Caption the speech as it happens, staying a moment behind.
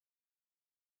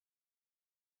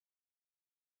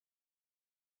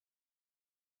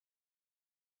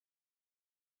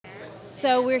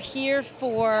So we're here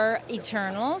for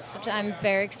Eternals, which I'm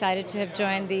very excited to have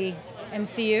joined the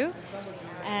MCU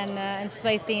and to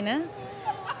play Athena.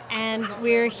 And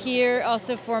we're here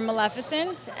also for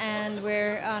Maleficent, and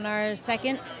we're on our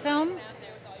second film.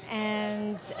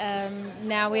 And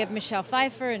now we have Michelle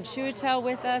Pfeiffer and Chiwetel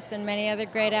with us, and many other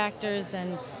great actors.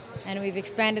 And we've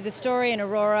expanded the story. And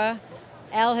Aurora,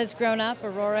 Elle has grown up.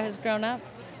 Aurora has grown up,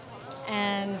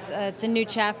 and it's a new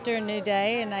chapter, a new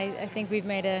day. And I think we've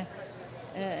made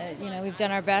we've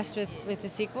done our best with the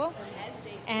sequel.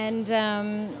 And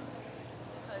I'm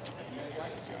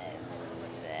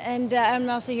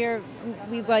also here.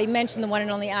 You mentioned the one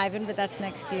and only Ivan, but that's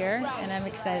next year, and I'm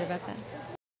excited about that.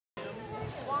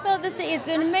 Well, it's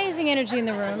an amazing energy in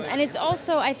the room, and it's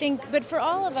also, I think, but for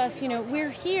all of us, we're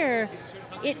here.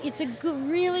 It's a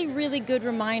really, really good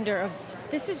reminder of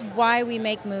this is why we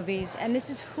make movies, and this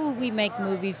is who we make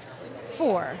movies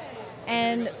for,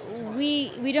 and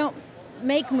we don't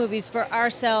make movies for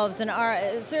ourselves, and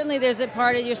certainly there's a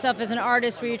part of yourself as an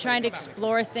artist where you're trying to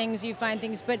explore things, you find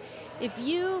things, but if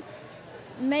you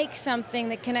make something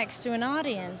that connects to an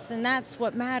audience, then that's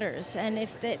what matters. And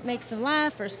if it makes them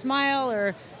laugh or smile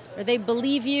or they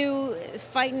believe you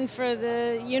fighting for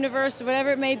the universe or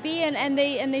whatever it may be, and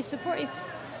they support you,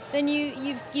 then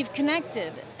you've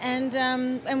connected. And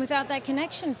without that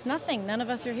connection, it's nothing. None of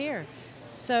us are here.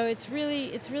 So it's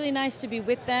really nice to be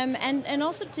with them, and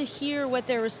also to hear what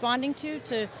they're responding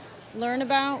to learn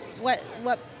about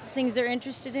what things they're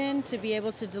interested in, to be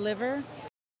able to deliver.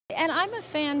 And I'm a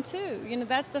fan too.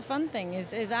 That's the fun thing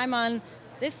is I'm on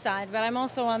this side, but I'm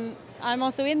also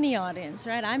in the audience,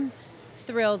 right? I'm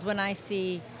thrilled when I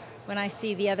see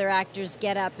the other actors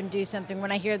get up and do something.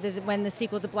 When I hear when the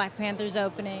sequel to Black Panther's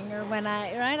opening, or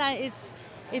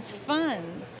it's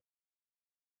fun.